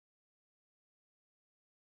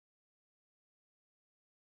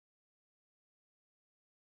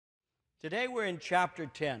Today we're in chapter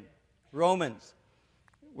 10, Romans.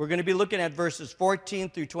 We're going to be looking at verses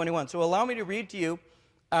 14 through 21. So allow me to read to you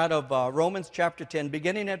out of Romans chapter 10,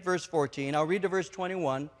 beginning at verse 14. I'll read to verse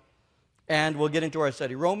 21, and we'll get into our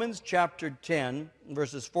study. Romans chapter 10,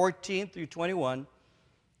 verses 14 through 21,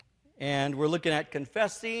 and we're looking at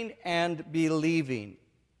confessing and believing.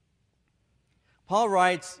 Paul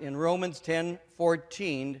writes in Romans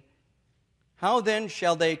 10:14, "How then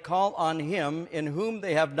shall they call on him in whom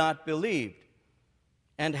they have not believed?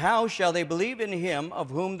 And how shall they believe in him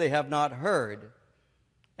of whom they have not heard?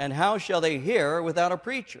 And how shall they hear without a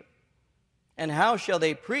preacher? And how shall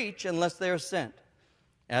they preach unless they are sent?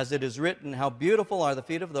 As it is written, how beautiful are the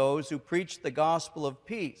feet of those who preach the gospel of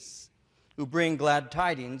peace, who bring glad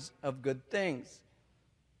tidings of good things.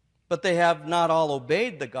 But they have not all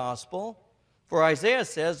obeyed the gospel. For Isaiah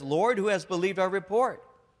says, Lord, who has believed our report?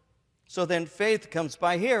 So then faith comes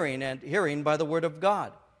by hearing, and hearing by the word of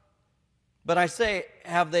God. But I say,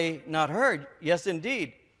 have they not heard? Yes,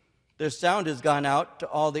 indeed. Their sound has gone out to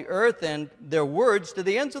all the earth, and their words to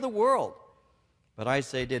the ends of the world. But I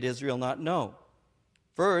say, did Israel not know?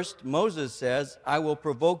 First, Moses says, I will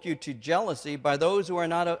provoke you to jealousy by those who are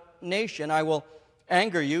not a nation. I will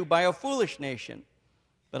anger you by a foolish nation.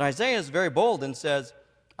 But Isaiah is very bold and says,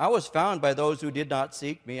 I was found by those who did not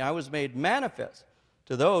seek me. I was made manifest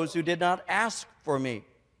to those who did not ask for me.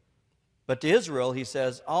 But to Israel, he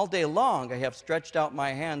says, all day long I have stretched out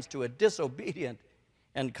my hands to a disobedient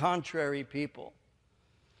and contrary people."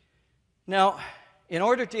 Now, in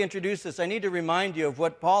order to introduce this, I need to remind you of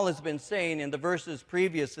what Paul has been saying in the verses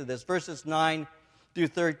previous to this, verses 9 through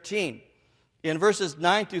 13. In verses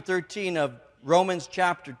 9 through 13 of Romans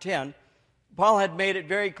chapter 10, Paul had made it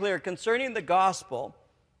very clear concerning the gospel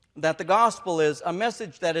that the gospel is a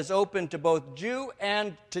message that is open to both Jew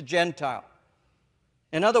and to Gentile.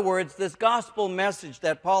 In other words, this gospel message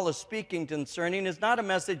that Paul is speaking concerning is not a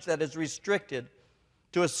message that is restricted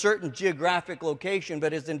to a certain geographic location,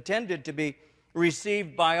 but is intended to be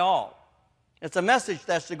received by all. It's a message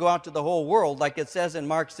that's to go out to the whole world, like it says in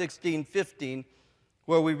Mark 16:15,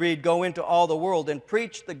 where we read, go into all the world and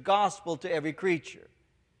preach the gospel to every creature.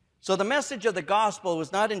 So the message of the gospel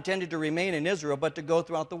was not intended to remain in Israel, but to go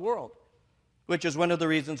throughout the world, which is one of the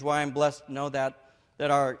reasons why I'm blessed to know that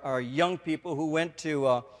our young people who went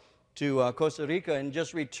to Costa Rica and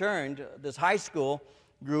just returned, this high school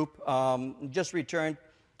group just returned,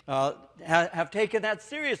 have taken that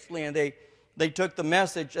seriously, and they took the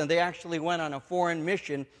message and they actually went on a foreign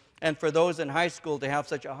mission. And for those in high school to have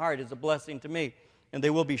such a heart is a blessing to me. And they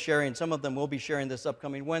will be sharing, some of them will be sharing this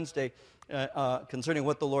upcoming Wednesday concerning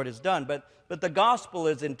what the Lord has done. But the gospel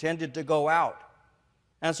is intended to go out.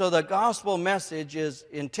 And so the gospel message is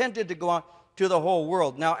intended to go out to the whole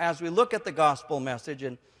world. Now, as we look at the gospel message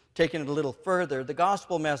and taking it a little further, the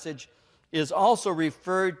gospel message is also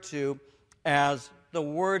referred to as the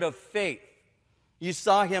word of faith. You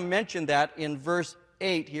saw him mention that in verse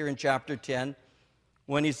 8 here in chapter 10,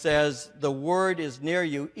 when he says, the word is near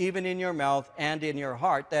you, even in your mouth and in your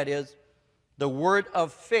heart. That is, the word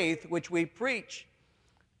of faith which we preach.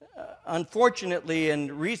 Unfortunately,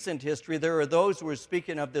 in recent history, there are those who are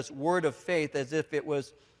speaking of this word of faith as if it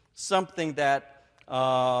was something that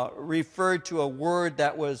referred to a word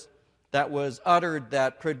that was uttered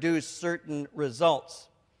that produced certain results.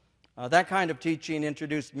 That kind of teaching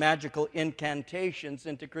introduced magical incantations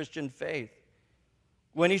into Christian faith.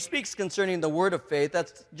 When he speaks concerning the word of faith,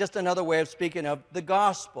 that's just another way of speaking of the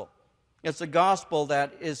gospel. It's a gospel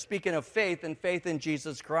that is speaking of faith and faith in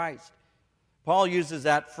Jesus Christ. Paul uses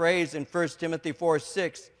that phrase in 1 Timothy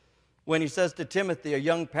 4:6 when he says to Timothy, a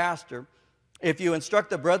young pastor, if you instruct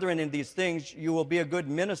the brethren in these things, you will be a good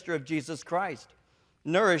minister of Jesus Christ,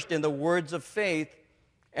 nourished in the words of faith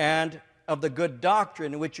and of the good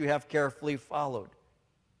doctrine which you have carefully followed.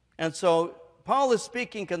 And so Paul is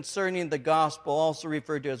speaking concerning the gospel, also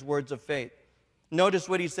referred to as words of faith. Notice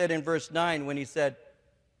what he said in verse 9 when he said,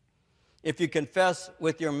 if you confess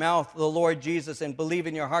with your mouth the Lord Jesus and believe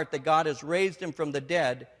in your heart that God has raised him from the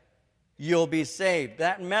dead, you'll be saved.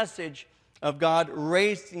 That message of God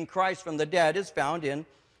raising Christ from the dead is found in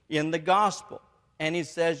the gospel. And he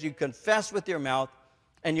says you confess with your mouth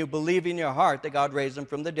and you believe in your heart that God raised him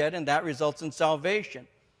from the dead, and that results in salvation.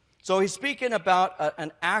 So he's speaking about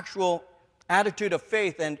an actual attitude of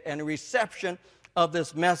faith and reception of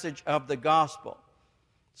this message of the gospel.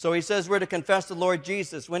 So he says we're to confess the Lord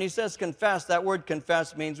Jesus. When he says confess, that word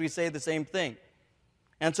confess means we say the same thing.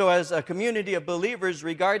 And so as a community of believers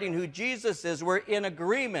regarding who Jesus is, we're in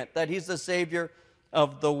agreement that he's the Savior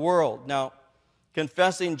of the world. Now,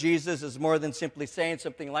 confessing Jesus is more than simply saying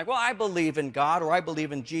something like, well, I believe in God, or I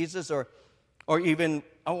believe in Jesus, or or even,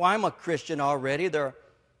 oh, I'm a Christian already. There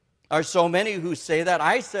are so many who say that.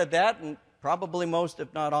 I said that, and probably most,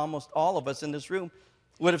 if not almost all of us in this room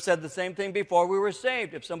would have said the same thing before we were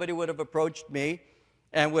saved. If somebody would have approached me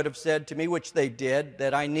and would have said to me, which they did,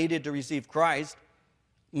 that I needed to receive Christ,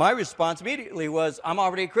 my response immediately was, I'm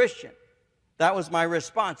already a Christian. That was my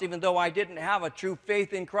response, even though I didn't have a true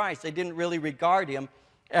faith in Christ. I didn't really regard him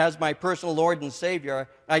as my personal Lord and Savior.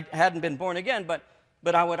 I hadn't been born again,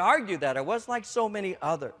 but I would argue that I was like so many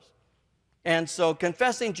others. And so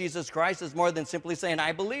confessing Jesus Christ is more than simply saying,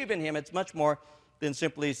 I believe in him. It's much more than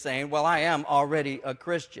simply saying, well, I am already a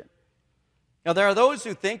Christian. Now, there are those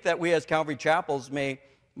who think that we as Calvary Chapels may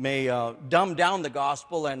dumb down the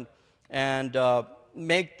gospel and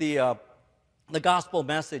make the gospel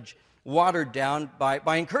message watered down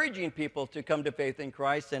by encouraging people to come to faith in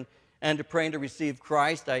Christ and to pray and to receive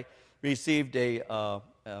Christ. I received a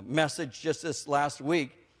message just this last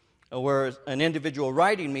week where an individual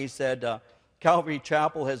writing me said, Calvary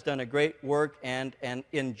Chapel has done a great work and an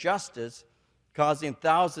injustice, causing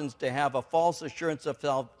thousands to have a false assurance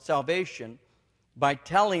of salvation by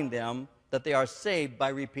telling them that they are saved by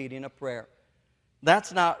repeating a prayer.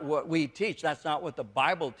 That's not what we teach. That's not what the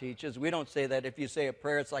Bible teaches. We don't say that if you say a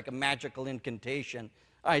prayer, it's like a magical incantation.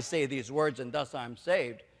 I say these words and thus I'm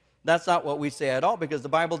saved. That's not what we say at all, because the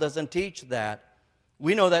Bible doesn't teach that.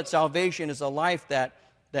 We know that salvation is a life that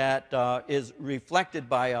is reflected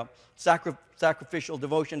by a sacrificial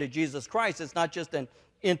devotion to Jesus Christ. It's not just an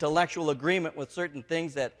intellectual agreement with certain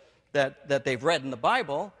things that they've read in the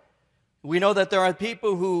Bible. We know that there are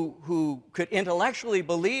people who could intellectually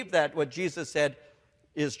believe that what Jesus said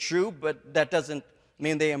is true, but that doesn't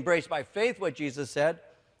mean they embrace by faith what Jesus said.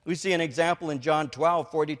 We see an example in John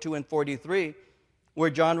 12, 42 and 43, where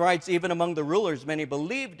John writes, even among the rulers many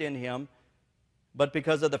believed in him, but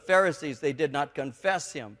because of the Pharisees they did not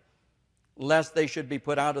confess him, lest they should be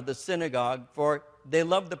put out of the synagogue, for they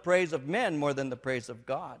loved the praise of men more than the praise of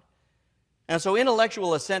God. And so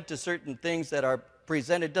intellectual assent to certain things that are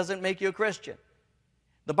presented doesn't make you a Christian.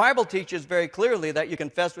 The Bible teaches very clearly that you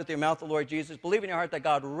confess with your mouth the Lord Jesus, believe in your heart that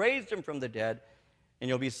God raised him from the dead, and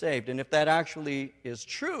you'll be saved. And if that actually is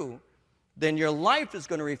true, then your life is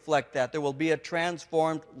going to reflect that. There will be a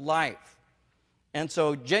transformed life. And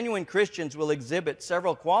so genuine Christians will exhibit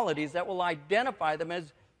several qualities that will identify them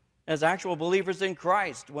as actual believers in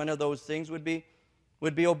Christ. One of those things would be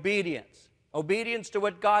obedience. Obedience to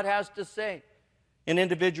what God has to say. An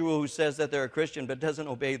individual who says that they're a Christian but doesn't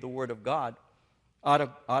obey the Word of God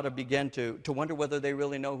ought to begin to wonder whether they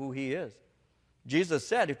really know who he is. Jesus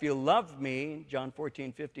said, if you love me, John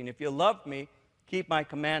 14:15, if you love me, keep my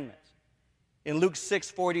commandments. In Luke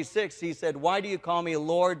 6:46, he said, why do you call me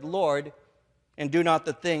Lord, Lord, and do not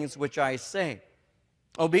the things which I say?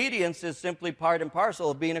 Obedience is simply part and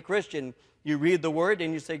parcel of being a Christian. You read the Word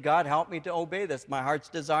and you say, God, help me to obey this. My heart's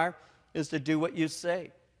desire is to do what you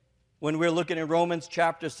say. When we're looking at Romans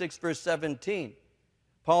chapter 6, verse 17,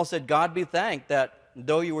 Paul said, God be thanked that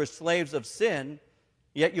though you were slaves of sin,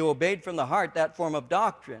 yet you obeyed from the heart that form of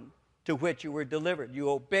doctrine to which you were delivered. You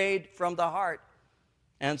obeyed from the heart.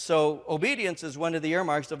 And so obedience is one of the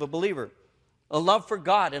earmarks of a believer. A love for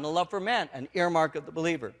God and a love for man, an earmark of the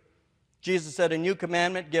believer. Jesus said, a new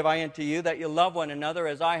commandment give I unto you, that you love one another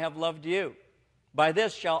as I have loved you. By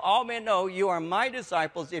this shall all men know you are my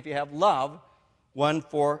disciples, if you have love one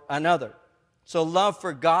for another. So love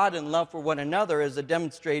for God and love for one another is a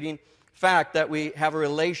demonstrating fact that we have a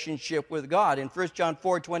relationship with God. In 1 John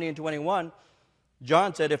 4:20 and 21,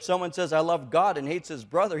 John said, if someone says, I love God and hates his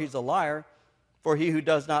brother, he's a liar. For he who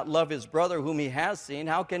does not love his brother whom he has seen,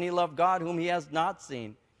 how can he love God whom he has not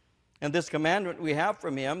seen? And this commandment we have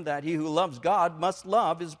from him, that he who loves God must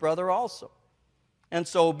love his brother also. And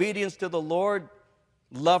so obedience to the Lord,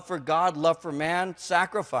 love for God, love for man,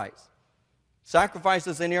 sacrifice. Sacrifice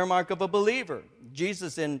is an earmark of a believer.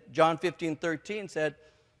 Jesus in John 15:13 said,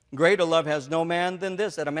 greater love has no man than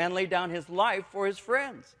this, that a man lay down his life for his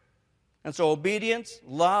friends. And so obedience,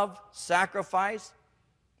 love, sacrifice,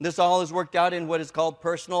 this all is worked out in what is called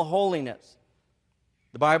personal holiness.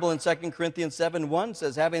 The Bible in 2 Corinthians 7:1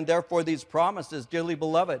 says, having therefore these promises, dearly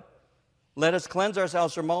beloved, let us cleanse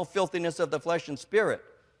ourselves from all filthiness of the flesh and spirit,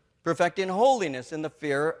 perfecting holiness in the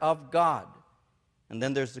fear of God. And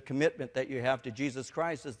then there's the commitment that you have to Jesus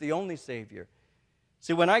Christ as the only Savior.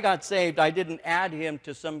 See, when I got saved, I didn't add him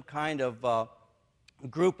to some kind of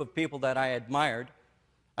group of people that I admired.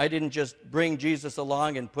 I didn't just bring Jesus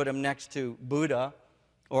along and put him next to Buddha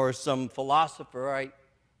or some philosopher.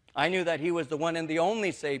 I knew that he was the one and the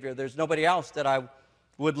only Savior. There's nobody else that I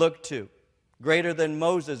would look to. Greater than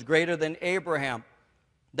Moses, greater than Abraham,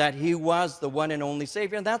 that he was the one and only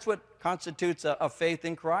Savior. And that's what constitutes a faith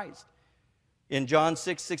in Christ. In John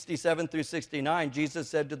 6:67 through 69, Jesus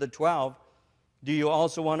said to the 12, "Do you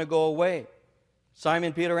also want to go away?"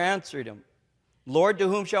 Simon Peter answered him, "Lord, to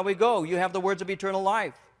whom shall we go? You have the words of eternal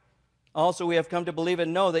life. Also, we have come to believe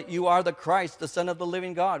and know that you are the Christ, the Son of the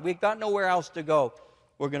living God. We've got nowhere else to go.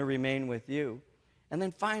 We're going to remain with you." And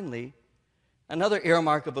then finally, another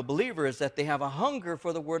earmark of a believer is that they have a hunger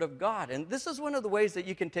for the Word of God. And this is one of the ways that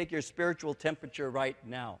you can take your spiritual temperature right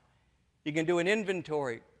now. You can do an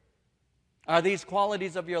inventory. Are these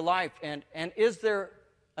qualities of your life? And is there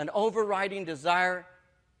an overriding desire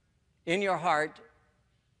in your heart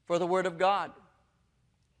for the Word of God?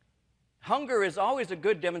 Hunger is always a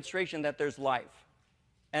good demonstration that there's life.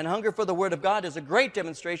 And hunger for the Word of God is a great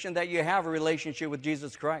demonstration that you have a relationship with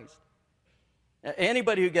Jesus Christ.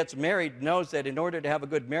 Anybody who gets married knows that in order to have a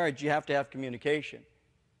good marriage, you have to have communication.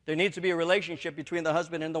 There needs to be a relationship between the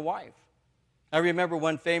husband and the wife. I remember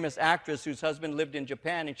one famous actress whose husband lived in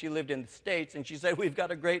Japan and she lived in the States, and she said, "We've got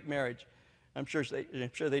a great marriage." I'm sure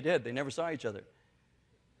they did. They never saw each other.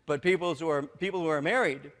 But people who are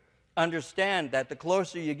married understand that the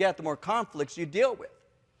closer you get, the more conflicts you deal with,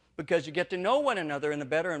 because you get to know one another in a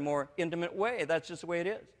better and more intimate way. That's just the way it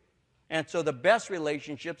is. And so the best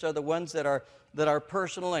relationships are the ones that are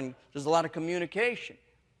personal, and there's a lot of communication.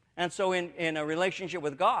 And so in a relationship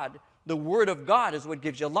with God, the Word of God is what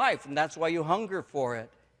gives you life, and that's why you hunger for it.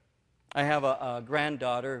 I have a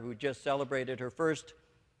granddaughter who just celebrated her first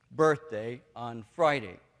birthday on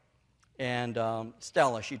Friday. And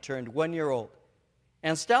Stella, she turned 1 year old.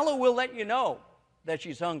 And Stella will let you know that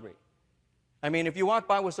she's hungry. I mean, if you walk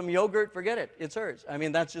by with some yogurt, forget it. It's hers. I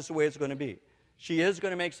mean, that's just the way it's going to be. She is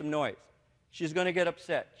going to make some noise. She's going to get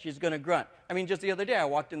upset. She's going to grunt. I mean, just the other day, I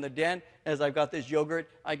walked in the den. As I've got this yogurt,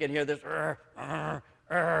 I can hear this,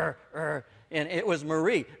 and it was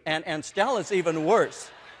Marie. And Stella's even worse.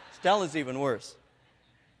 Stella's even worse.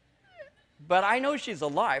 But I know she's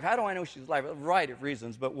alive. How do I know she's alive? A variety of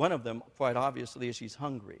reasons, but one of them, quite obviously, is she's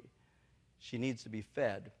hungry. She needs to be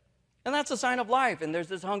fed. And that's a sign of life. And there's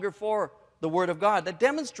this hunger for the Word of God that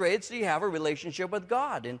demonstrates that you have a relationship with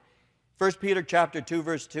God. In 1 Peter chapter 2,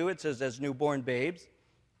 verse 2, it says, "As newborn babes,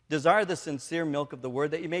 desire the sincere milk of the Word,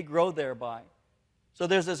 that you may grow thereby." So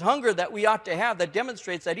there's this hunger that we ought to have that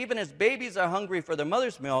demonstrates that even as babies are hungry for their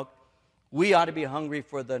mother's milk, we ought to be hungry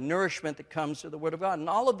for the nourishment that comes through the Word of God. And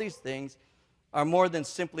all of these things are more than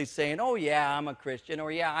simply saying, "Oh yeah, I'm a Christian,"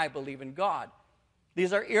 or "Yeah, I believe in God."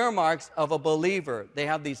 These are earmarks of a believer. They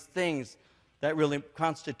have these things that really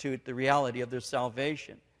constitute the reality of their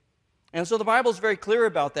salvation. And so the Bible is very clear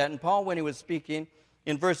about that. And Paul, when he was speaking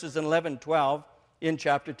in verses 11, 12, in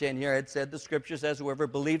chapter 10 here, had said, the Scripture says, "Whoever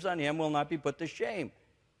believes on him will not be put to shame."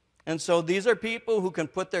 And so these are people who can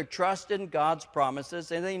put their trust in God's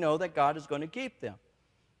promises, and they know that God is going to keep them.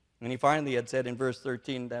 And he finally had said in verse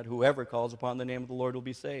 13 that whoever calls upon the name of the Lord will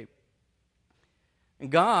be saved.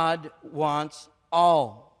 And God wants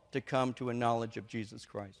all to come to a knowledge of Jesus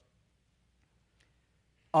Christ.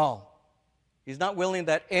 All. He's not willing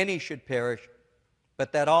that any should perish,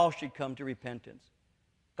 but that all should come to repentance.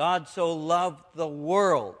 God so loved the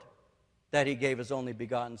world that he gave his only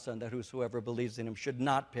begotten Son, that whosoever believes in him should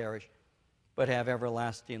not perish, but have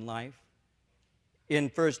everlasting life. In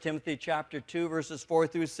 1 Timothy chapter 2, verses 4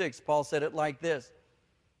 through 6, Paul said it like this: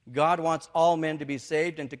 "God wants all men to be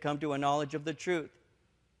saved and to come to a knowledge of the truth.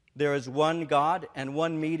 There is one God and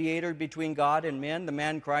one mediator between God and men, the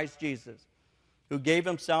man Christ Jesus, who gave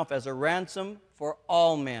himself as a ransom for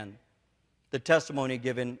all men," the testimony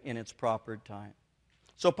given in its proper time.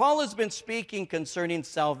 So Paul has been speaking concerning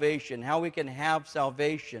salvation, how we can have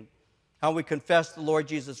salvation, how we confess the Lord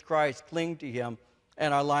Jesus Christ, cling to him,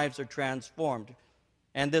 and our lives are transformed.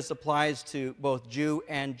 And this applies to both Jew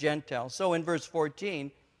and Gentile. So in verse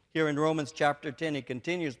 14, here in Romans chapter 10, he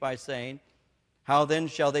continues by saying, "How then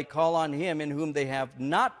shall they call on him in whom they have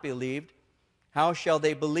not believed? How shall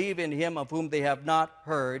they believe in him of whom they have not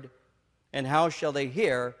heard? And how shall they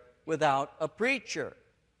hear without a preacher?"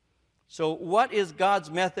 So what is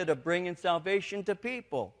God's method of bringing salvation to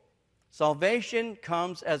people? Salvation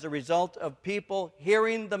comes as a result of people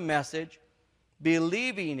hearing the message,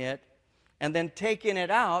 believing it, and then taking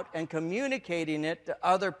it out and communicating it to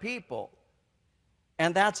other people.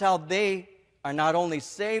 And that's how they are not only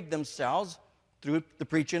saved themselves through the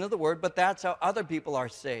preaching of the Word, but that's how other people are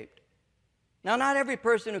saved. Now, not every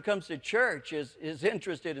person who comes to church is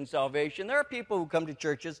interested in salvation. There are people who come to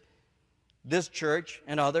churches, this church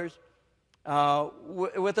and others,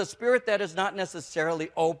 with a spirit that is not necessarily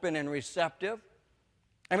open and receptive.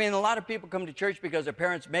 I mean, a lot of people come to church because their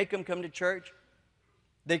parents make them come to church.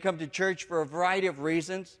 They come to church for a variety of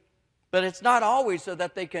reasons, but it's not always so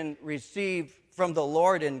that they can receive from the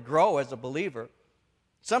Lord and grow as a believer.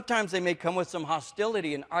 Sometimes they may come with some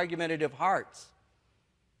hostility and argumentative hearts.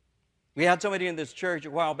 We had somebody in this church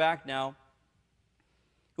a while back now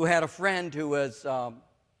who had a friend who was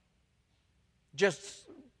just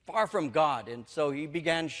far from God, and so he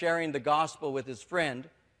began sharing the gospel with his friend.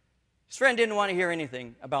 His friend didn't want to hear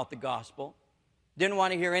anything about the gospel, didn't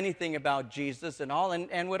want to hear anything about Jesus and all,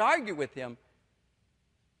 and would argue with him.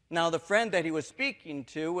 Now, the friend that he was speaking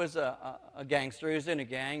to was a gangster. He was in a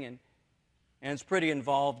gang and is pretty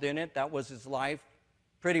involved in it. That was his life,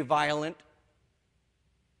 pretty violent.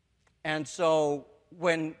 And so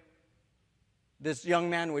when this young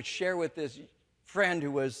man would share with this friend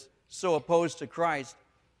who was so opposed to Christ,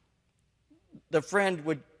 the friend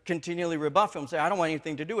would continually rebuff him, say, I don't want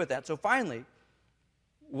anything to do with that. So finally,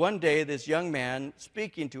 one day, this young man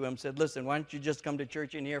speaking to him said, listen, why don't you just come to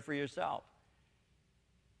church and hear for yourself?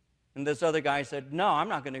 And this other guy said, no, I'm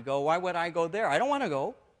not going to go. Why would I go there? I don't want to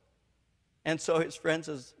go. And so his friend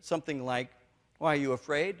says something like, why, are you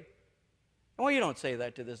afraid? Well, you don't say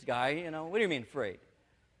that to this guy, you know. What do you mean afraid?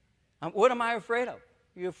 What am I afraid of?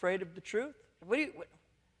 Are you afraid of the truth?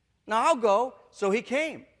 No, I'll go. So he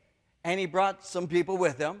came. And he brought some people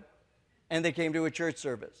with him, and they came to a church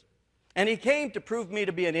service. And he came to prove me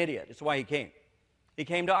to be an idiot. That's why he came. He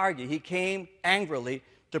came to argue. He came angrily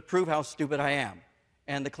to prove how stupid I am.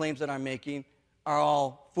 And the claims that I'm making are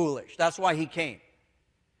all foolish. That's why he came.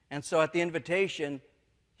 And so at the invitation,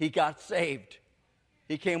 he got saved.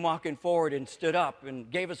 He came walking forward and stood up and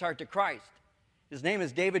gave his heart to Christ. His name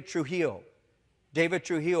is David Trujillo. David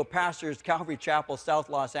Trujillo pastors Calvary Chapel, South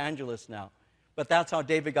Los Angeles now. But that's how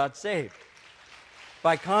David got saved,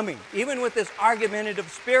 by coming, even with this argumentative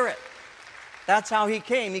spirit. That's how he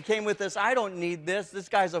came. He came with this, I don't need this. This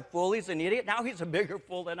guy's a fool. He's an idiot. Now he's a bigger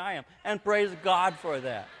fool than I am. And praise God for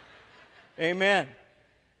that. Amen.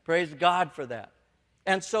 Praise God for that.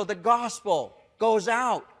 And so the gospel goes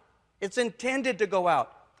out. It's intended to go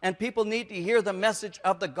out. And people need to hear the message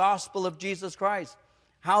of the gospel of Jesus Christ.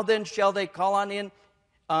 How then shall they call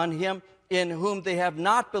on him in whom they have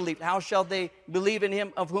not believed? How shall they believe in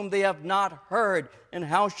him of whom they have not heard? And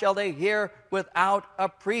how shall they hear without a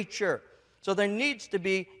preacher? So there needs to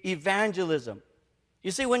be evangelism. You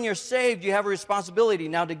see, when you're saved, you have a responsibility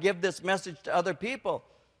now to give this message to other people.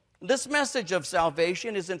 This message of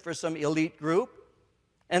salvation isn't for some elite group.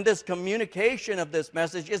 And this communication of this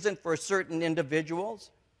message isn't for certain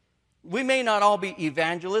individuals. We may not all be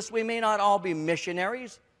evangelists. We may not all be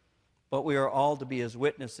missionaries. But we are all to be his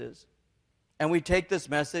witnesses. And we take this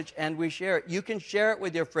message and we share it. You can share it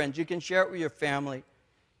with your friends. You can share it with your family.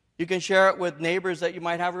 You can share it with neighbors that you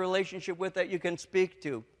might have a relationship with that you can speak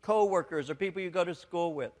to, co-workers or people you go to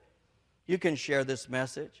school with. You can share this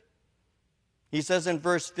message. He says in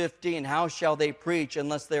verse 15, how shall they preach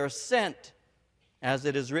unless they are sent? As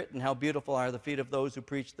it is written, how beautiful are the feet of those who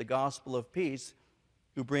preach the gospel of peace,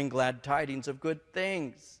 who bring glad tidings of good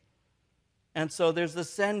things. And so there's the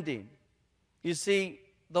sending. You see,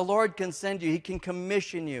 the Lord can send you. He can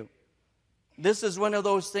commission you. This is one of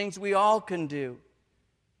those things we all can do.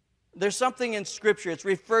 There's something in Scripture, it's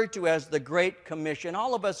referred to as the Great Commission.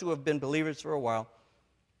 All of us who have been believers for a while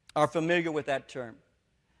are familiar with that term.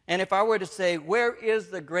 And if I were to say, where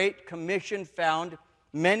is the Great Commission found?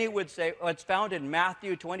 Many would say, oh, it's found in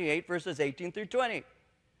Matthew 28, verses 18 through 20.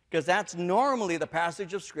 Because that's normally the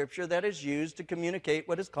passage of Scripture that is used to communicate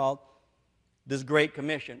what is called this Great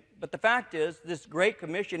Commission. But the fact is, this Great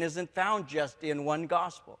Commission isn't found just in one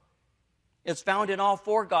gospel. It's found in all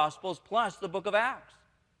four gospels plus the book of Acts.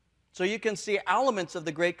 So you can see elements of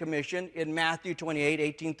the Great Commission in Matthew 28,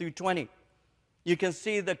 18 through 20. You can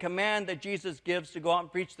see the command that Jesus gives to go out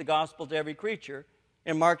and preach the gospel to every creature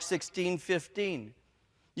in Mark 16, 15.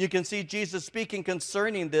 You can see Jesus speaking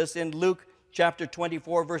concerning this in Luke chapter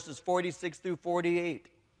 24, verses 46 through 48.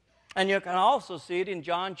 And you can also see it in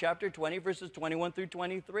John chapter 20, verses 21 through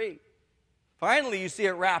 23. Finally, you see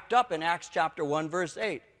it wrapped up in Acts chapter 1, verse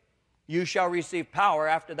 8. You shall receive power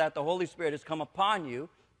after that the Holy Spirit has come upon you.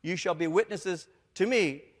 You shall be witnesses to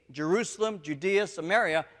me, Jerusalem, Judea,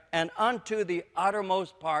 Samaria, and unto the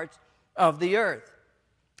uttermost parts of the earth.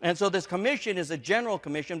 And so this commission is a general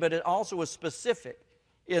commission, but it also is specific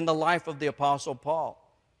in the life of the Apostle Paul.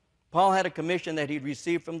 Paul had a commission that he'd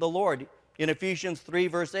received from the Lord. In Ephesians 3,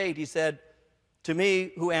 verse 8, he said, to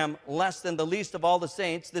me, who am less than the least of all the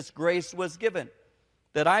saints, this grace was given,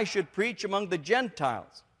 that I should preach among the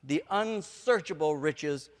Gentiles the unsearchable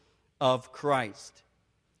riches of Christ.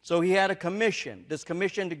 So he had a commission, this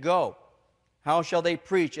commission to go. How shall they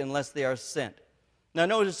preach unless they are sent? Now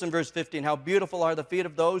notice in verse 15, how beautiful are the feet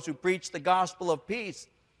of those who preach the gospel of peace,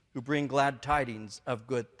 who bring glad tidings of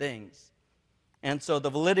good things. And so the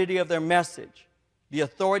validity of their message, the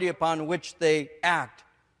authority upon which they act,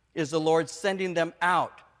 is the Lord sending them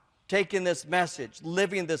out, taking this message,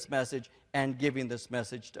 living this message, and giving this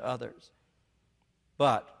message to others.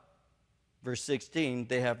 But, verse 16,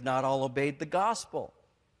 they have not all obeyed the gospel.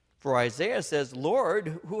 For Isaiah says,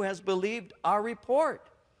 Lord, who has believed our report?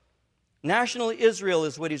 National Israel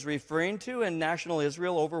is what he's referring to, and national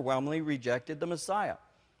Israel overwhelmingly rejected the Messiah.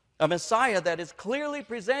 A Messiah that is clearly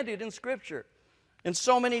presented in Scripture in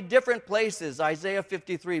so many different places, Isaiah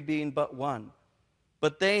 53 being but one.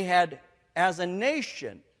 But they had, as a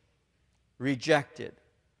nation, rejected.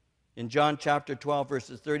 In John chapter 12,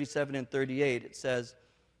 verses 37 and 38, it says,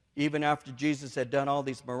 even after Jesus had done all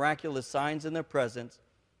these miraculous signs in their presence,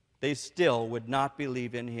 they still would not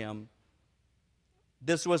believe in him.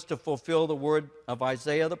 This was to fulfill the word of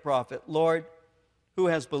Isaiah the prophet, Lord, who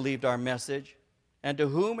has believed our message, and to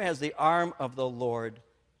whom has the arm of the Lord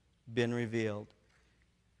been revealed?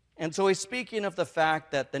 And so he's speaking of the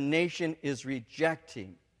fact that the nation is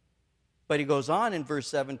rejecting. But he goes on in verse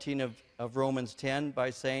 17 of Romans 10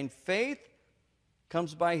 by saying, faith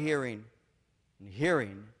comes by hearing, and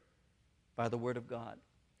hearing by the word of God.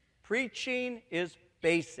 Preaching is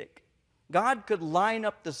basic. God could line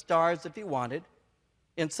up the stars if he wanted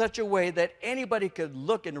in such a way that anybody could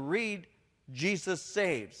look and read Jesus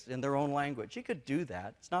saves in their own language. He could do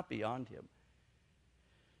that. It's not beyond him.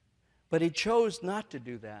 But he chose not to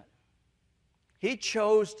do that. He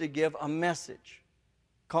chose to give a message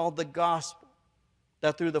called the gospel,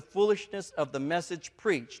 that through the foolishness of the message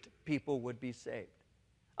preached, people would be saved.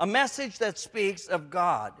 A message that speaks of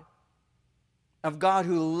God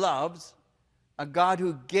who loves, a God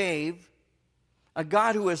who gave, a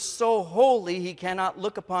God who is so holy he cannot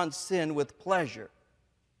look upon sin with pleasure,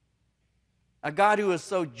 a God who is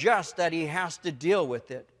so just that he has to deal with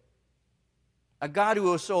it, a God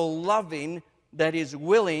who is so loving that he's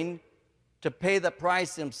willing to pay the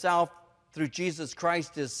price himself through Jesus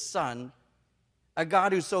Christ, his Son, a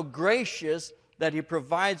God who's so gracious that he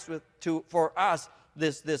provides for us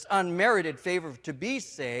this unmerited favor to be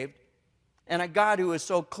saved, and a God who is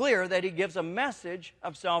so clear that he gives a message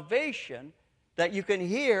of salvation that you can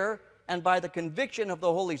hear, and by the conviction of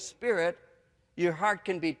the Holy Spirit, your heart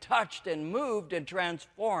can be touched and moved and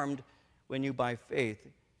transformed when you, by faith,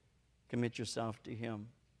 commit yourself to him.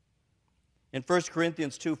 In 1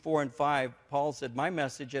 Corinthians 2, 4, and 5, Paul said, my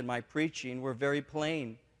message and my preaching were very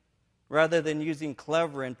plain. Rather than using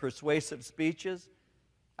clever and persuasive speeches,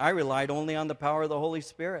 I relied only on the power of the Holy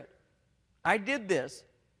Spirit. I did this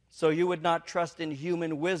so you would not trust in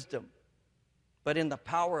human wisdom, but in the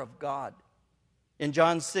power of God. In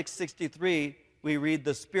John 6:63, we read,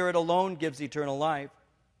 the Spirit alone gives eternal life.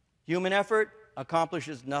 Human effort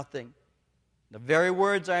accomplishes nothing. The very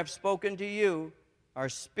words I have spoken to you are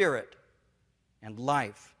spirit and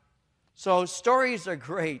life. So stories are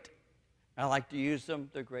great. I like to use them.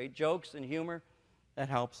 They're great. Jokes and humor, that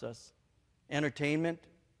helps us. Entertainment,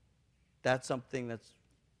 that's something that's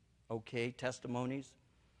okay. Testimonies,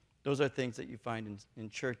 those are things that you find in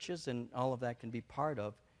churches, and all of that can be part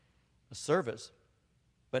of a service.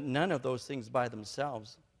 But none of those things by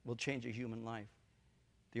themselves will change a human life.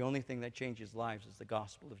 The only thing that changes lives is the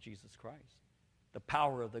gospel of Jesus Christ, the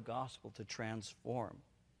power of the gospel to transform.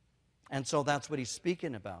 And so that's what he's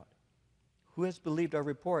speaking about. Who has believed our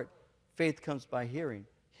report? Faith comes by hearing,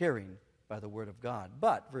 hearing by the word of God.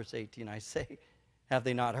 But, verse 18, I say, have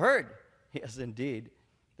they not heard? Yes, indeed.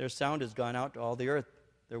 Their sound has gone out to all the earth,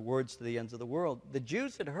 their words to the ends of the world. The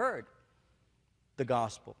Jews had heard the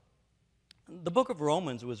gospel. The book of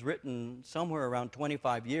Romans was written somewhere around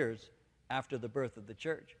 25 years after the birth of the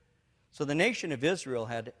church. So the nation of Israel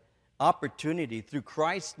had opportunity through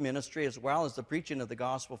Christ's ministry as well as the preaching of the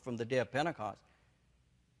gospel from the day of Pentecost.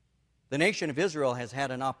 The nation of Israel has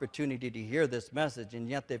had an opportunity to hear this message, and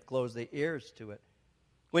yet they've closed their ears to it.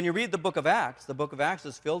 When you read the book of Acts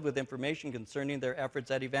is filled with information concerning their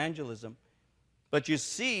efforts at evangelism. But you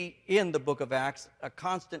see in the book of Acts a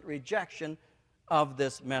constant rejection of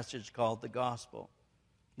this message called the gospel.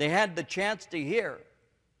 They had the chance to hear,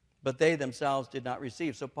 but they themselves did not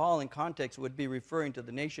receive. So Paul, in context, would be referring to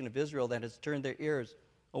the nation of Israel that has turned their ears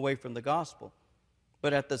away from the gospel.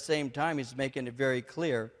 But at the same time, he's making it very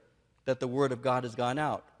clear that the word of God has gone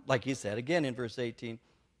out. Like he said again in verse 18,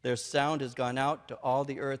 their sound has gone out to all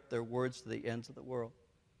the earth, their words to the ends of the world.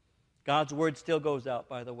 God's word still goes out,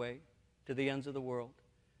 by the way, to the ends of the world.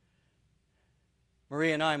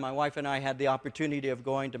 Maria and I, my wife and I, had the opportunity of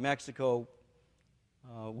going to Mexico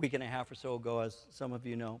a week and a half or so ago, as some of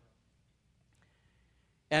you know.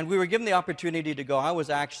 And we were given the opportunity to go. I was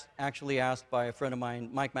actually asked by a friend of mine,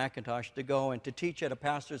 Mike McIntosh, to go and to teach at a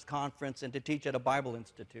pastor's conference and to teach at a Bible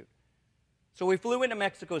institute. So we flew into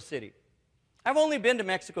Mexico City. I've only been to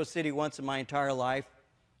Mexico City once in my entire life.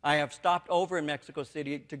 I have stopped over in Mexico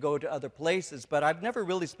City to go to other places, but I've never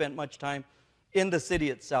really spent much time in the city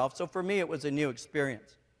itself. So for me, it was a new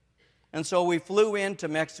experience. And so we flew into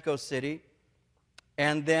Mexico City,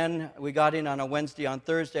 and then we got in on a Wednesday. On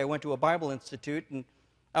Thursday, I went to a Bible institute, and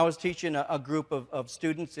I was teaching a group of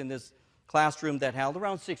students in this classroom that held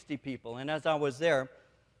around 60 people. And as I was there,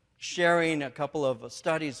 sharing a couple of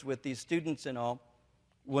studies with these students and all,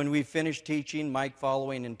 when we finished teaching, Mike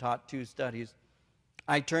following and taught 2 studies,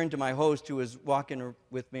 I turned to my host who was walking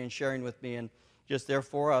with me and sharing with me, and just there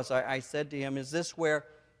for us, I said to him, "Is this where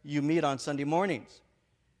you meet on Sunday mornings?"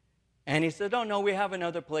 And he said, "Oh, no, we have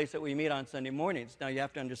another place that we meet on Sunday mornings." Now, you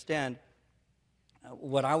have to understand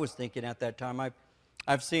what I was thinking at that time.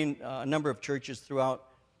 I've seen a number of churches throughout,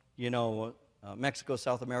 Mexico,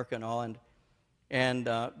 South America, and all, and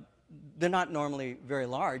they're not normally very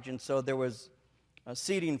large, and so there was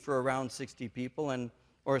seating for around 60 people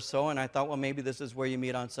or so, and I thought, well, maybe this is where you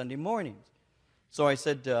meet on Sunday mornings. So I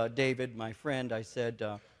said to David, my friend, I said,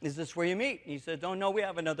 "Is this where you meet?" He said, "Oh, no, we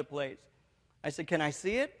have another place." I said, "Can I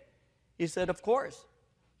see it?" He said, "Of course."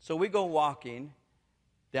 So we go walking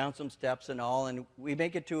down some steps and all, and we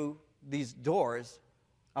make it to these doors.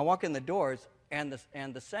 I walk in the doors, and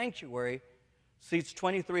the sanctuary seats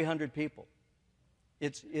 2,300 people.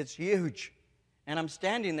 It's huge. And I'm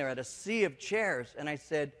standing there at a sea of chairs, and I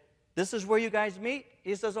said, "This is where you guys meet?"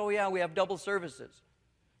 He says, "Oh, yeah, we have double services."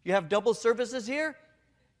 "You have double services here?"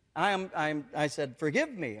 I said, "Forgive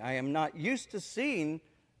me, I am not used to seeing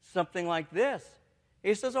something like this."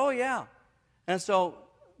 He says, "Oh, yeah." And so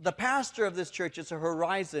the pastor of this church, it's a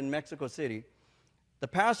Horizon, Mexico City. The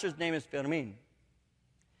pastor's name is Fermin.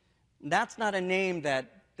 That's not a name that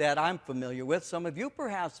I'm familiar with. Some of you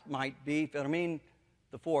perhaps might be Fermin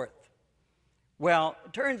the Fourth. Well,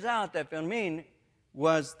 it turns out that Fermin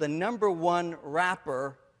was the #1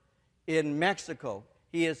 rapper in Mexico.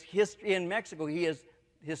 In Mexico, he is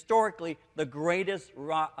historically the greatest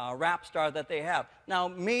rap star that they have. Now,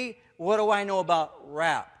 me, what do I know about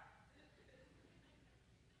rap?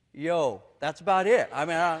 Yo, that's about it. I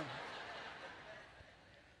mean,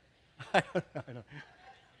 I don't know.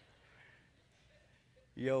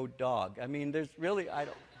 Yo, dog. I mean, there's really,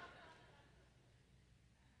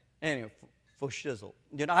 anyway, for shizzle.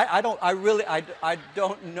 I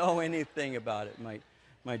don't know anything about it,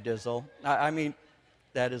 my dizzle. I mean,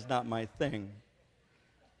 that is not my thing.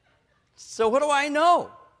 So what do I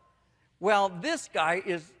know? Well, this guy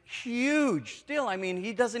is huge still. I mean,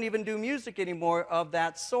 he doesn't even do music anymore of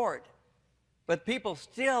that sort. But people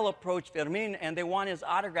still approach Fermin, and they want his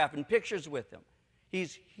autograph and pictures with him.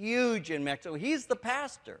 He's huge in Mexico. He's the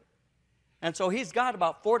pastor. And so he's got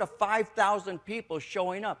about 4,000 to 5,000 people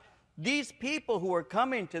showing up. These people who are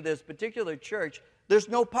coming to this particular church, there's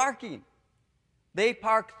no parking. They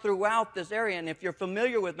park throughout this area, and if you're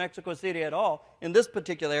familiar with Mexico City at all, in this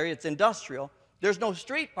particular area, it's industrial, there's no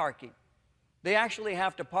street parking. They actually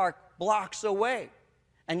have to park blocks away.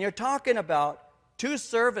 And you're talking about 2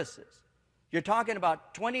 services. You're talking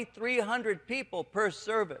about 2,300 people per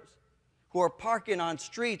service who are parking on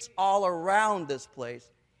streets all around this place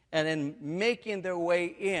and then making their way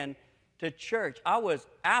in to church. I was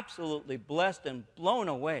absolutely blessed and blown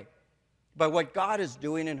away by what God is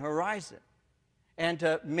doing in Horizon, and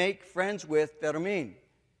to make friends with Fermin.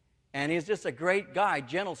 And he's just a great guy,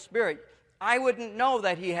 gentle spirit. I wouldn't know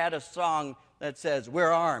that he had a song that says,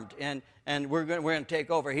 "We're armed and we're going to take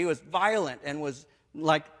over." He was violent and was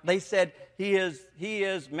like, they said he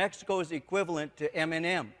is Mexico's equivalent to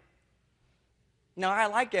Eminem. Now, I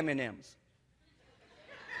like M&Ms.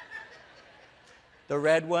 The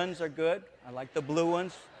red ones are good. I like the blue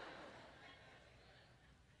ones.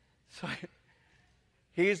 So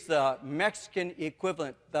he's the Mexican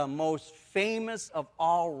equivalent, the most famous of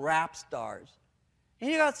all rap stars. And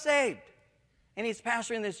he got saved. And he's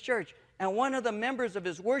pastoring this church. And one of the members of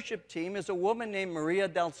his worship team is a woman named Maria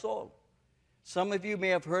del Sol. Some of you may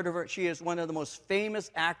have heard of her. She is one of the most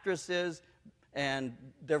famous actresses and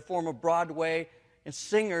their form of Broadway and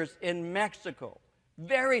singers in Mexico.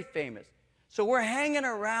 Very famous. So we're hanging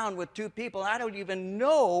around with 2 people. I don't even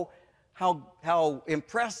know how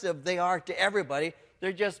impressive they are to everybody.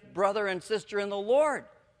 They're just brother and sister in the Lord.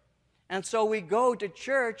 And so we go to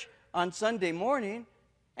church on Sunday morning,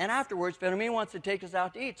 and afterwards, Fermin wants to take us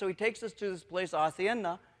out to eat. So he takes us to this place,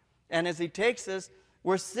 Hacienda, and as he takes us,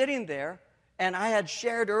 we're sitting there, and I had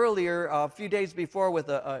shared earlier, a few days before, with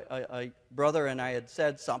a brother, and I had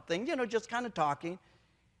said something, just kind of talking,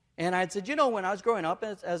 And I said, you know, when I was growing up,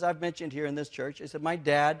 as I've mentioned here in this church, I said, my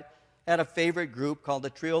dad had a favorite group called the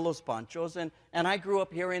Trio Los Panchos, and I grew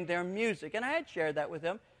up hearing their music. And I had shared that with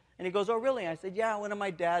him. And he goes, oh, really? I said, yeah, one of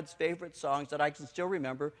my dad's favorite songs that I can still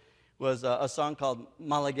remember was a song called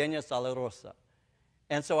Malagueña Salerosa.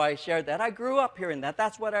 And so I shared that. I grew up hearing that.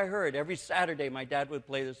 That's what I heard. Every Saturday, my dad would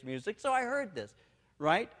play this music, so I heard this,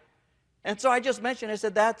 right? And so I just mentioned, I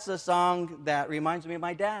said, that's a song that reminds me of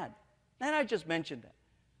my dad. And I just mentioned that.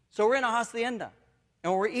 So we're in a hacienda,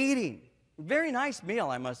 and we're eating. Very nice meal,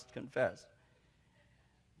 I must confess.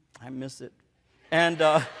 I miss it. And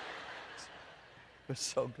it was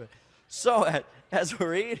so good. So as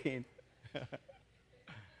we're eating,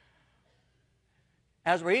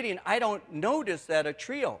 I don't notice that a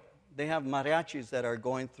trio, they have mariachis that are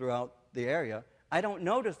going throughout the area. I don't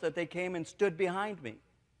notice that they came and stood behind me.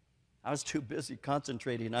 I was too busy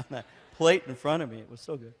concentrating on that plate in front of me. It was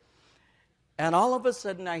so good. And all of a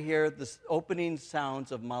sudden I hear the opening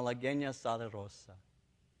sounds of Malagueña Salerosa.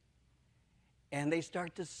 And they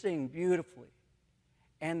start to sing beautifully.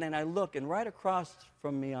 And then I look, and right across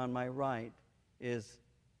from me on my right is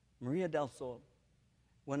Maria del Sol,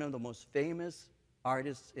 one of the most famous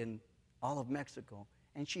artists in all of Mexico.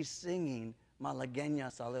 And she's singing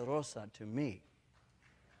Malagueña Salerosa to me.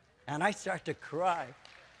 And I start to cry.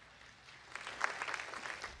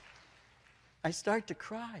 I start to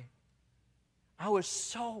cry. I was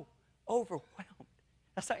so overwhelmed,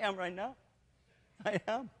 as I am right now. I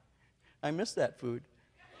am. I miss that food.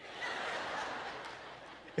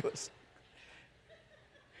 It was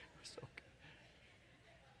so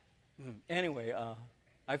good. Anyway,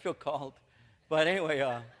 I feel called. But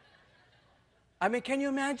anyway, I mean, can you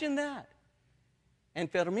imagine that? And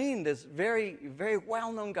Fermin, this very, very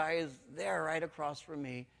well-known guy, is there right across from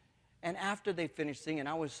me. And after they finished singing,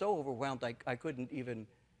 I was so overwhelmed, I couldn't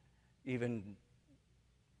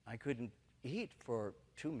I couldn't eat for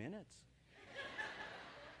 2 minutes.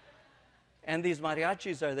 And these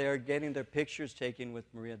mariachis are there getting their pictures taken with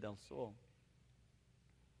Maria del Sol.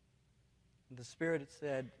 And the Spirit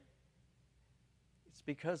said, it's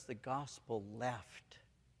because the gospel left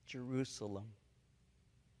Jerusalem.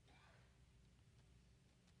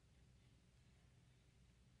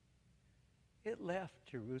 It left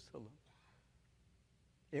Jerusalem.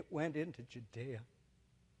 It went into Judea.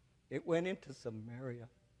 It went into Samaria.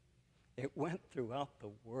 It went throughout the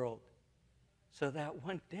world, so that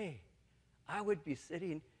one day I would be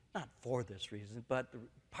sitting, not for this reason, but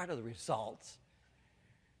part of the results,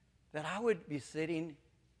 that I would be sitting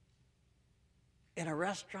in a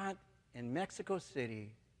restaurant in Mexico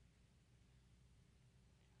City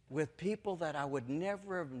with people that I would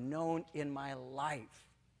never have known in my life,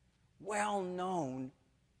 well known,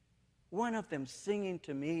 one of them singing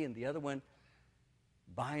to me and the other one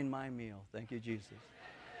buying my meal. Thank you, Jesus.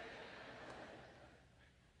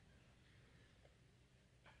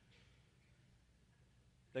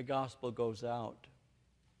 The gospel goes out.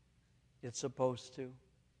 It's supposed to,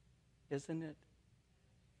 isn't it?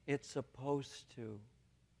 It's supposed to.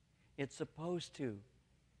 It's supposed to.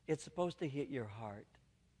 It's supposed to hit your heart.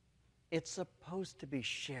 It's supposed to be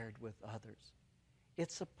shared with others.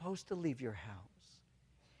 It's supposed to leave your house.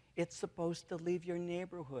 It's supposed to leave your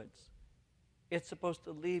neighborhoods. It's supposed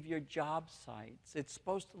to leave your job sites. It's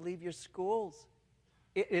supposed to leave your schools.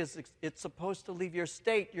 It's supposed to leave your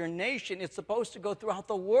state, your nation. It's supposed to go throughout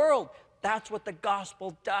the world. That's what the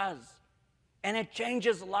gospel does. And it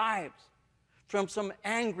changes lives. From some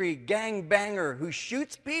angry gangbanger who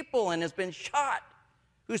shoots people and has been shot,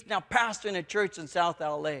 who's now pastoring a church in South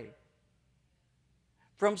LA.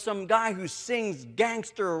 From some guy who sings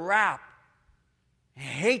gangster rap,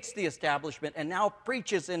 hates the establishment, and now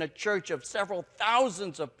preaches in a church of several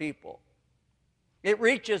thousands of people. It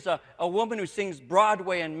reaches a woman who sings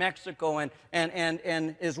Broadway in Mexico and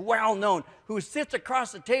is well known, who sits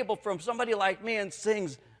across the table from somebody like me and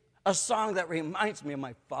sings a song that reminds me of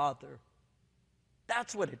my father.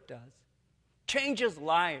 That's what it does. Changes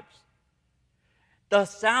lives. The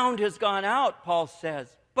sound has gone out, Paul says,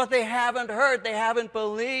 but they haven't heard, they haven't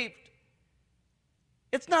believed.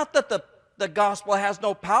 It's not that the gospel has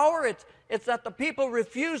no power, it's that the people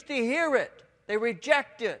refuse to hear it. They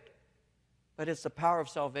reject it. But it's the power of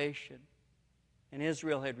salvation. And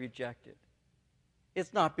Israel had rejected.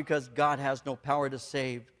 It's not because God has no power to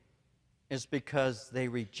save. It's because they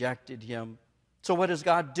rejected him. So what does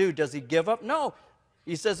God do? Does he give up? No.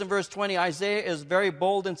 He says in verse 20, Isaiah is very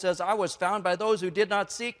bold and says, I was found by those who did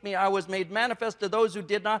not seek me. I was made manifest to those who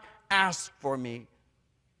did not ask for me.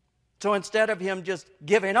 So instead of him just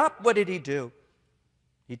giving up, what did he do?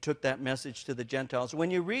 He took that message to the Gentiles.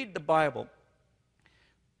 When you read the Bible,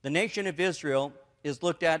 the nation of Israel is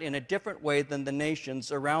looked at in a different way than the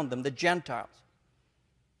nations around them, the Gentiles.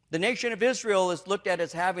 The nation of Israel is looked at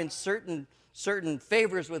as having certain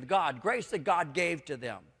favors with God, grace that God gave to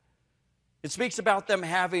them. It speaks about them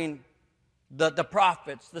having the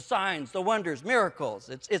prophets, the signs, the wonders, miracles.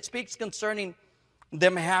 It speaks concerning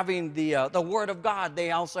them having the Word of God.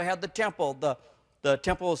 They also had the temple, the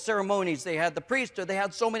temple ceremonies. They had the priesthood. They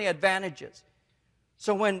had so many advantages.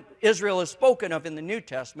 So when Israel is spoken of in the New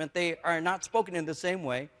Testament, they are not spoken in the same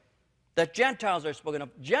way that Gentiles are spoken of.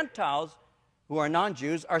 Gentiles, who are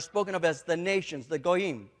non-Jews, are spoken of as the nations, the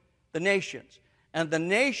goyim, the nations. And the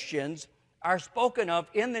nations are spoken of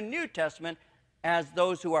in the New Testament as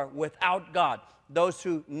those who are without God, those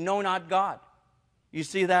who know not God. You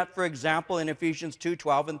see that, for example, in Ephesians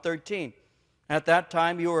 2:12 and 13. At that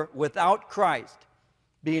time you were without Christ,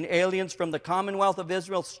 being aliens from the commonwealth of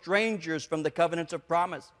Israel, strangers from the covenants of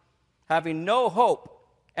promise, having no hope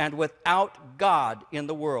and without God in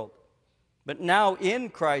the world. But now in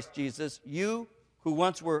Christ Jesus, you who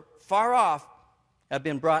once were far off have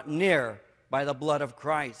been brought near by the blood of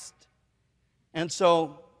Christ. And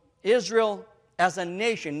so Israel as a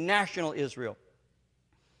nation, national Israel,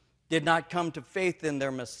 did not come to faith in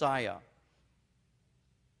their Messiah.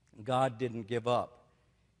 God didn't give up.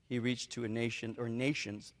 He reached to a nation or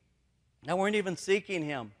nations that weren't even seeking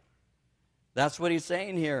him. That's what he's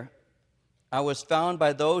saying here. I was found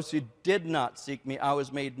by those who did not seek me. I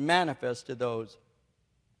was made manifest to those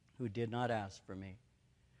who did not ask for me.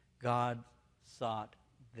 God sought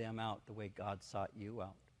them out the way God sought you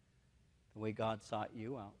out. The way God sought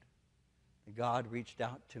you out. God reached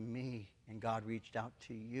out to me, and God reached out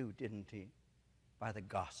to you, didn't he? By the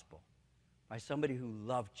gospel. By somebody who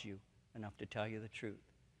loved you enough to tell you the truth.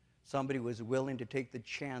 Somebody who was willing to take the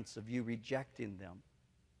chance of you rejecting them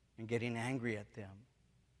and getting angry at them.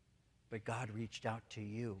 But God reached out to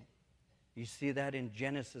you. You see that in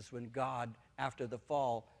Genesis when God, after the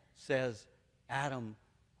fall, says, Adam,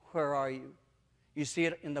 where are you? You see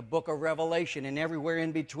it in the book of Revelation and everywhere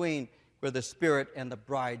in between where the Spirit and the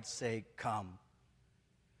bride say, come.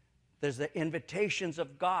 There's the invitations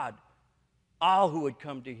of God. All who would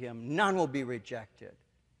come to him, none will be rejected.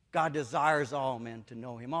 God desires all men to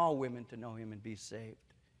know him, all women to know him and be saved.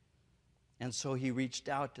 And so he reached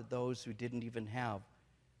out to those who didn't even have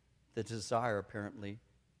the desire, apparently,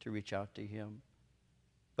 to reach out to him.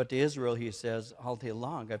 But to Israel, he says, all day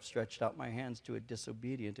long I've stretched out my hands to a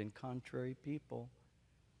disobedient and contrary people.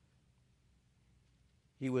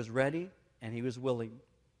 He was ready and he was willing,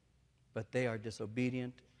 but they are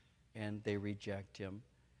disobedient and they reject him.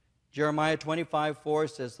 Jeremiah 25:4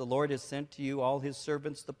 says, the Lord has sent to you all his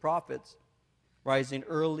servants, the prophets, rising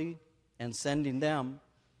early and sending them,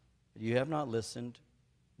 but you have not listened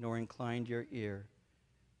nor inclined your ear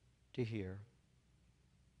to hear.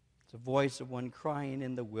 It's a voice of one crying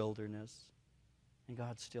in the wilderness, and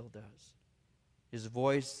God still does. His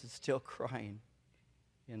voice is still crying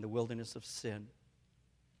in the wilderness of sin.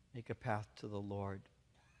 Make a path to the Lord.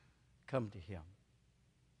 Come to him.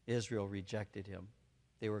 Israel rejected him.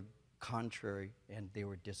 They were contrary and they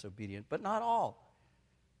were disobedient. But not all.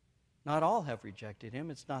 Not all have rejected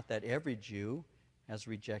him. It's not that every Jew has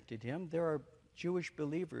rejected him. There are Jewish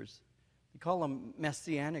believers. We call them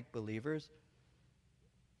Messianic believers.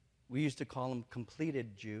 We used to call them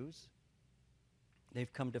completed Jews.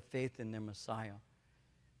 They've come to faith in their Messiah.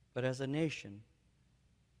 But as a nation,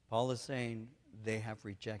 Paul is saying they have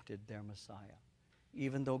rejected their Messiah.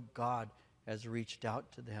 Even though God has reached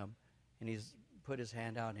out to them and he's put his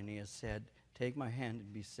hand out and he has said, take my hand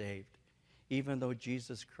and be saved. Even though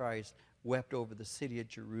Jesus Christ wept over the city of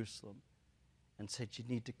Jerusalem and said, you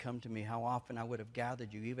need to come to me. How often I would have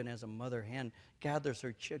gathered you, even as a mother hen gathers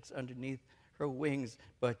her chicks underneath her wings,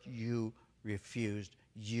 but you refused.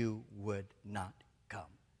 You would not come.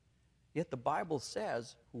 Yet the Bible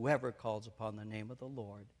says, whoever calls upon the name of the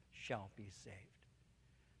Lord shall be saved.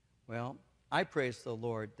 Well, I praise the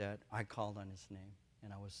Lord that I called on his name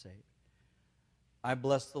and I was saved. I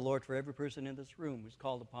bless the Lord for every person in this room who's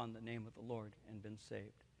called upon the name of the Lord and been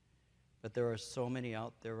saved. But there are so many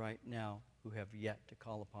out there right now who have yet to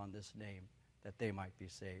call upon this name that they might be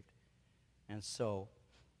saved. And so,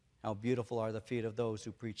 how beautiful are the feet of those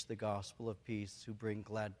who preach the gospel of peace, who bring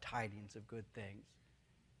glad tidings of good things.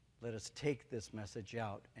 Let us take this message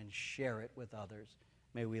out and share it with others.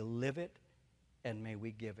 May we live it and may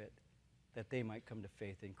we give it, that they might come to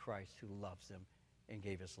faith in Christ who loves them and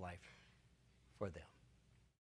gave his life for them.